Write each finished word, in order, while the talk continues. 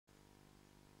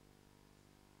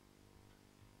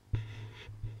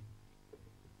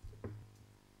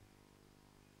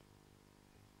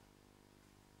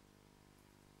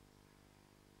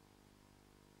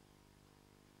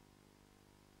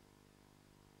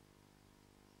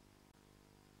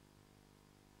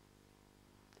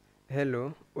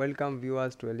Hello, welcome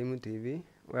viewers to Elimu TV,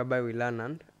 whereby we learn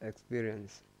and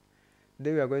experience.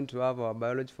 Today we are going to have our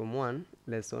Biology Form 1,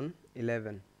 Lesson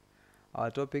 11. Our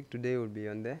topic today will be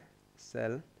on the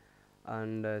cell,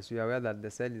 and as we are aware that the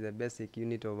cell is the basic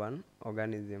unit of an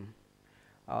organism.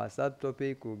 Our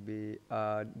subtopic will be we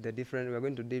are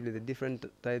going to deal with the different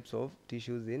types of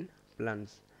tissues in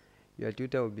plants. Your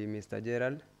tutor will be Mr.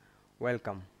 Gerald.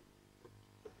 Welcome.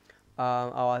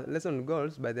 Our lesson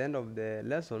goals: by the end of the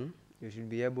lesson, you should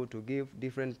be able to give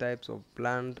different types of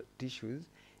plant tissues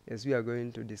as we are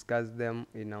going to discuss them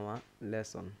in our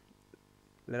lesson.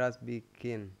 Let us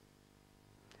begin.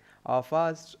 Our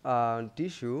first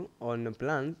tissue on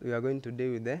plants, we are going to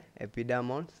deal with the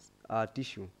epidermal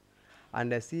tissue.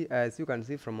 And as you can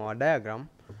see from our diagram,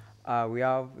 we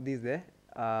have this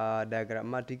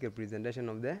diagrammatic representation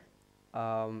of the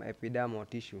epidermal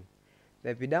tissue.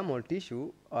 The epidermal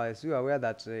tissue, as you are aware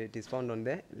that it is found on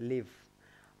the leaf,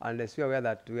 and as you are aware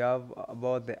that we have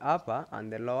both the upper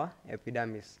and the lower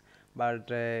epidermis.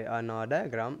 But on our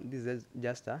diagram, this is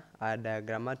just a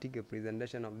diagrammatic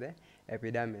representation of the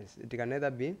epidermis. It can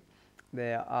either be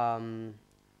the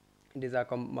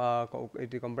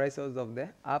it comprises of the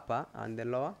upper and the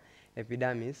lower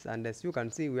epidermis, and as you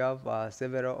can see, we have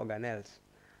several organelles.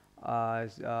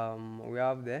 We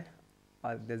have the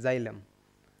xylem.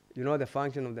 You know, the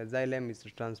function of the xylem is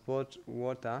to transport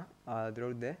water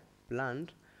through the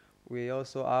plant. We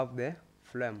also have the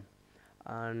phloem,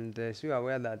 and as you are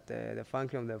aware that the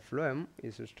function of the phloem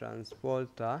is to transport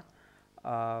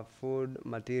food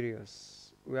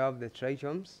materials. We have the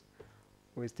trichomes.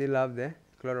 We still have the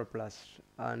chloroplast,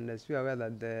 and as you are aware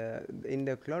that in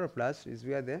the chloroplast is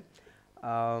where the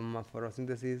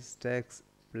photosynthesis takes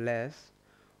place.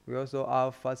 We also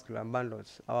have vascular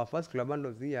bundles. Our vascular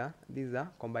bundles here, these are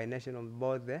combination of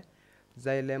both the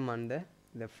xylem and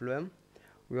the phloem.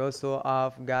 We also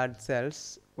have guard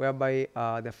cells, whereby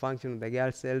the function of the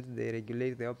guard cells, they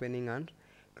regulate the opening and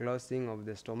closing of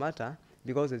the stomata,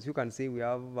 because as you can see, we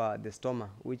have the stoma,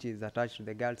 which is attached to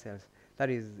the guard cells. That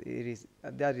is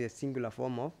a singular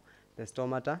form of the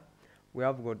stomata. We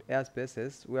have got air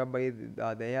spaces, whereby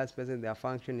the air spaces, their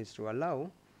function is to allow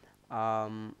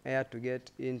air to get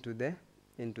into the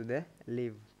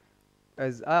leaf.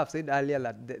 As I have said earlier,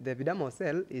 that the epidermal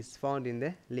cell is found in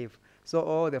the leaf. So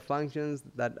all the functions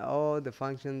that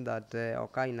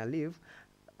occur in a leaf,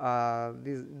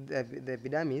 the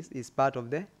epidermis is part of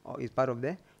the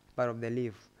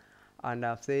leaf. And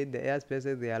I've said the air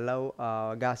spaces, they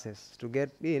allow gases to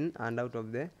get in and out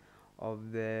of the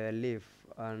leaf.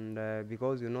 And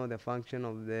because you know the function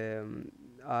of the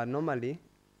normally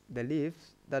the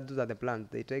leaves, those are the plants,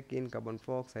 they take in carbon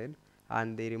dioxide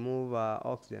and they remove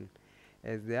oxygen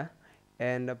as their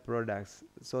end products.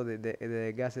 So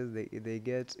the gases, they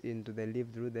get into the leaf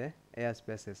through the air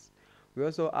spaces. We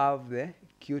also have the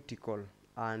cuticle,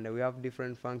 and we have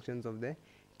different functions of the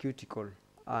cuticle.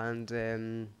 And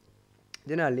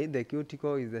generally, the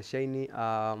cuticle is a shiny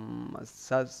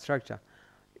structure.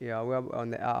 Yeah, we have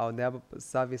on the upper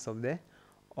surface of the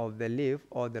leaf,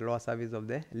 or the lower surface of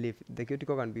the leaf. The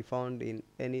cuticle can be found in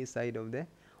any side of the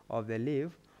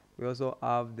leaf. We also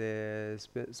have the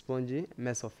spongy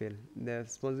mesophyll, the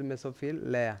spongy mesophyll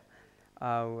layer.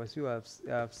 As you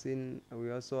have seen,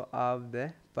 we also have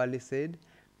the palisade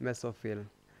mesophyll.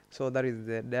 So that is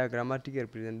the diagrammatic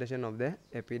representation of the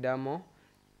epidermal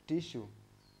tissue.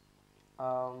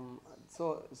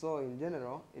 So in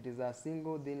general, it is a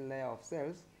single thin layer of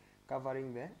cells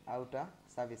covering the outer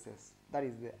surfaces. That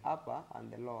is the upper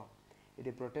and the lower.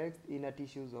 It protects inner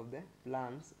tissues of the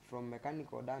plants from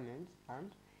mechanical damage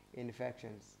and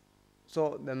infections.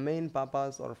 So the main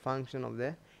purpose or function of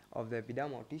the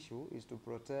epidermal tissue is to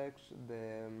protect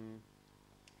the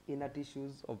inner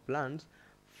tissues of plants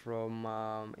from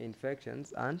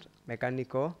infections and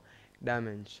mechanical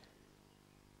damage.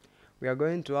 We are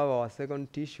going to have our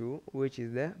second tissue, which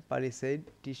is the palisade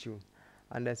tissue.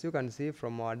 And as you can see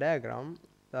from our diagram,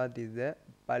 that is the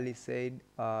palisade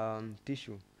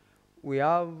tissue. We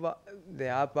have the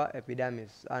upper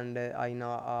epidermis, and in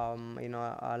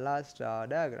our last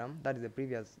diagram, that is the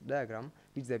previous diagram,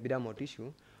 which is the epidermal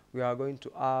tissue, we are going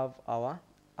to have our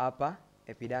upper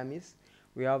epidermis.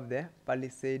 We have the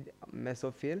palisade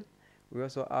mesophyll. We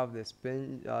also have the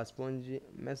spongy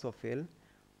mesophyll.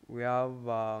 We have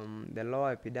the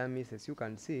lower epidermis, as you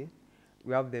can see.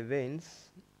 We have the veins.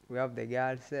 We have the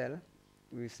guard cell.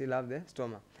 We still have the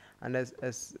stoma. And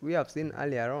as we have seen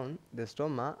earlier on, the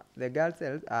stoma, the guard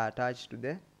cells are attached to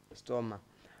the stoma,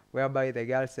 whereby the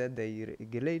guard cells, they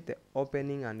regulate the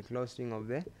opening and closing of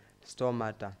the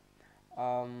stomata.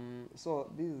 So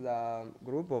this is a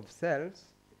group of cells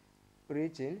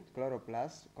rich in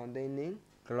chloroplast containing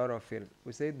chlorophyll.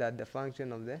 We say that the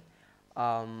function of the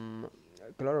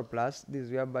chloroplast, this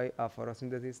is whereby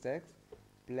photosynthesis takes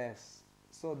place.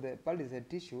 So the pulse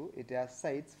tissue, it has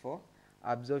sites for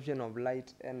absorption of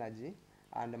light energy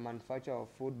and the manufacture of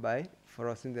food by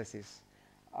photosynthesis.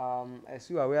 As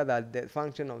you are aware that the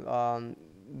function of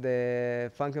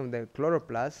the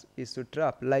chloroplast is to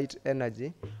trap light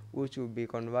energy, which will be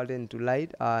converted into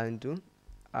light into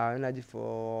energy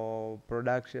for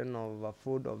production of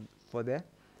food for the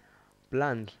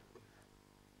plant.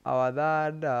 Our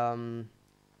third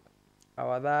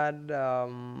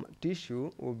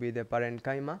tissue will be the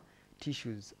parenchyma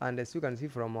tissues, and as you can see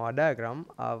from our diagram,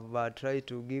 I've tried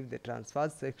to give the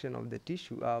transverse section of the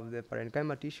tissue of the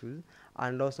parenchyma tissues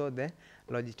and also the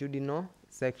longitudinal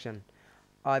section.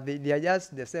 They are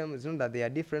just the same. It's not that they are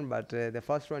different, but the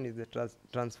first one is the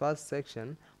transverse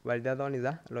section, while the other one is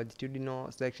a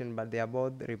longitudinal section, but they are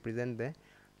both represent the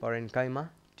parenchyma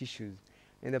tissues.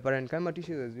 In the parenchyma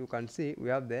tissues, as you can see, we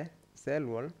have the cell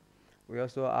wall, we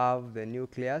also have the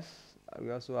nucleus, we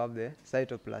also have the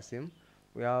cytoplasm,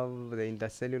 we have the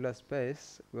intercellular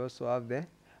space, we also have the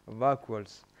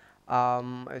vacuoles.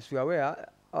 As you are aware,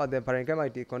 the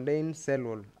parenchyma, it contains cell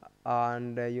wall,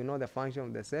 and you know the function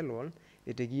of the cell wall.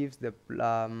 It gives the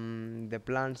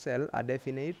plant cell a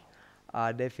definite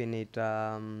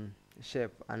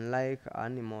shape, unlike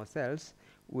animal cells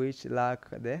which lack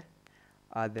the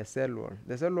cell wall.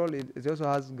 The cell wall, it also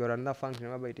has got another function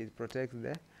whereby it protects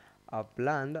the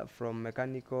plant from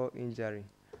mechanical injury.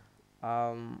 We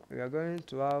are going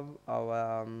to have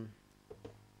our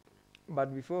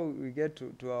but before we get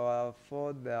to our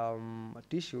fourth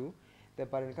tissue, the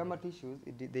parenchyma tissues,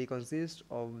 they consist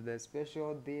of the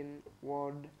special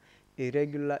thin-walled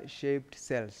irregular shaped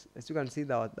cells. As you can see,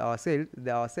 our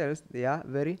cells, they are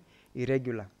very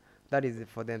irregular. That is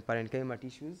for the parenchyma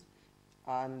tissues,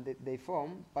 and they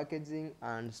form packaging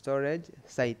and storage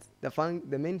sites.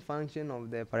 The main function of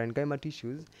the parenchyma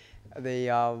tissues, they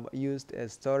are used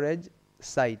as storage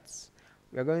sites.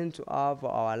 We are going to have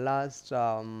our last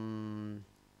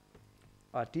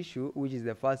tissue, which is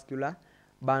the vascular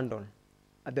bundle.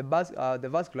 The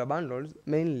vascular bundles,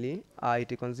 mainly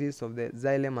it consists of the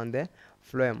xylem and the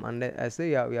phloem, and as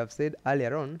we have said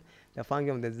earlier on, the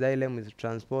function of the xylem is to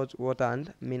transport water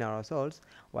and mineral salts,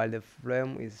 while the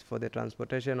phloem is for the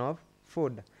transportation of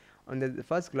food. On the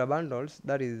vascular bundles,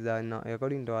 that is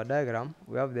according to our diagram,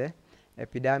 we have the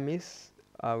epidermis,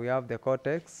 we have the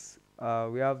cortex,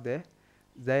 we have the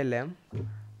xylem,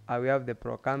 we have the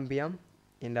procambium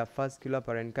in the vascular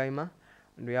parenchyma,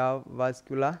 and we have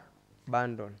vascular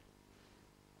bundle.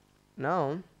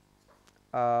 Now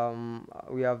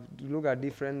we have to look at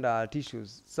different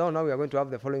tissues. So now we are going to have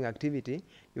the following activity.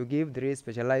 You give 3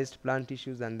 specialized plant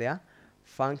tissues and their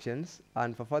functions,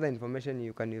 and for further information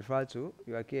you can refer to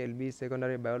your KLB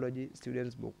Secondary Biology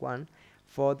Students Book 1,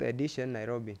 4th edition,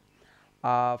 Nairobi.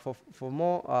 For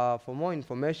more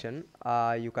information,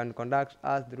 you can contact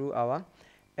us through our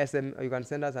you can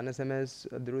send us an SMS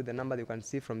through the number you can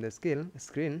see from the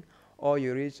screen, or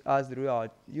you reach us through our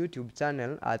YouTube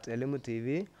channel at Elimu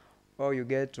TV, or you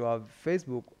get to our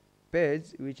Facebook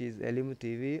page, which is Elimu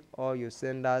TV, or you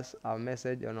send us a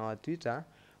message on our Twitter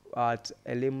at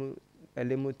Elimu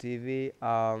TV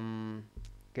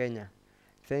Kenya.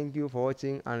 Thank you for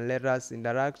watching, and let us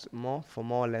interact more for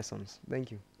more lessons. Thank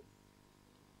you.